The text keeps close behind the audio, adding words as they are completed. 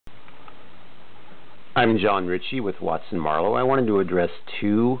I'm John Ritchie with Watson Marlow. I wanted to address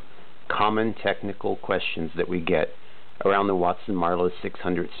two common technical questions that we get around the Watson Marlow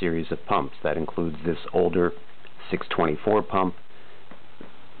 600 series of pumps. That includes this older 624 pump,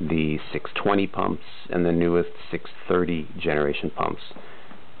 the 620 pumps, and the newest 630 generation pumps.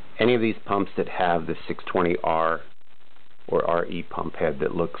 Any of these pumps that have the 620R or RE pump head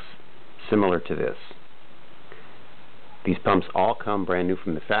that looks similar to this. These pumps all come brand new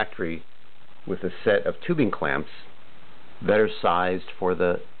from the factory with a set of tubing clamps that are sized for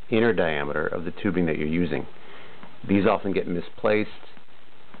the inner diameter of the tubing that you're using. These often get misplaced,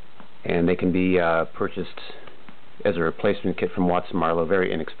 and they can be purchased as a replacement kit from Watson Marlow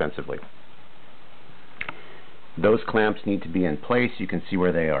very inexpensively. Those clamps need to be in place. You can see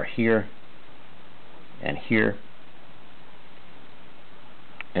where they are here and here.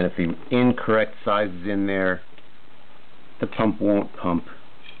 And if the incorrect size is in there, the pump won't pump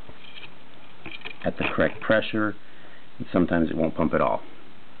at the correct pressure, and sometimes it won't pump at all.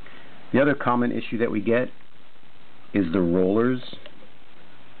 The other common issue that we get is the rollers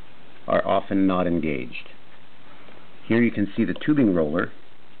are often not engaged. Here you can see the tubing roller.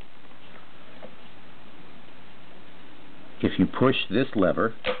 If you push this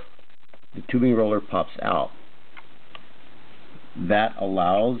lever, the tubing roller pops out. That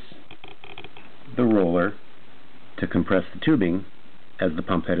allows the roller to compress the tubing as the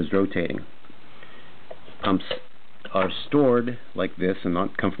pump head is rotating. Pumps are stored like this and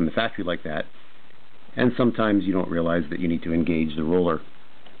not come from the factory like that, and sometimes you don't realize that you need to engage the roller.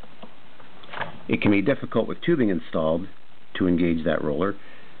 It can be difficult with tubing installed to engage that roller,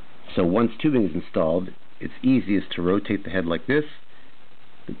 so once tubing is installed, it's easiest to rotate the head like this.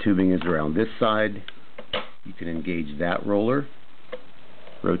 The tubing is around this side. You can engage that roller,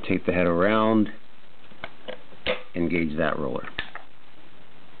 rotate the head around, engage that roller.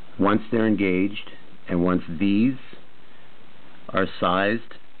 Once they're engaged, and once these are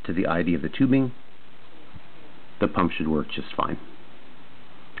sized to the ID of the tubing, the pump should work just fine.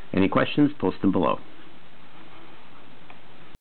 Any questions? Post them below.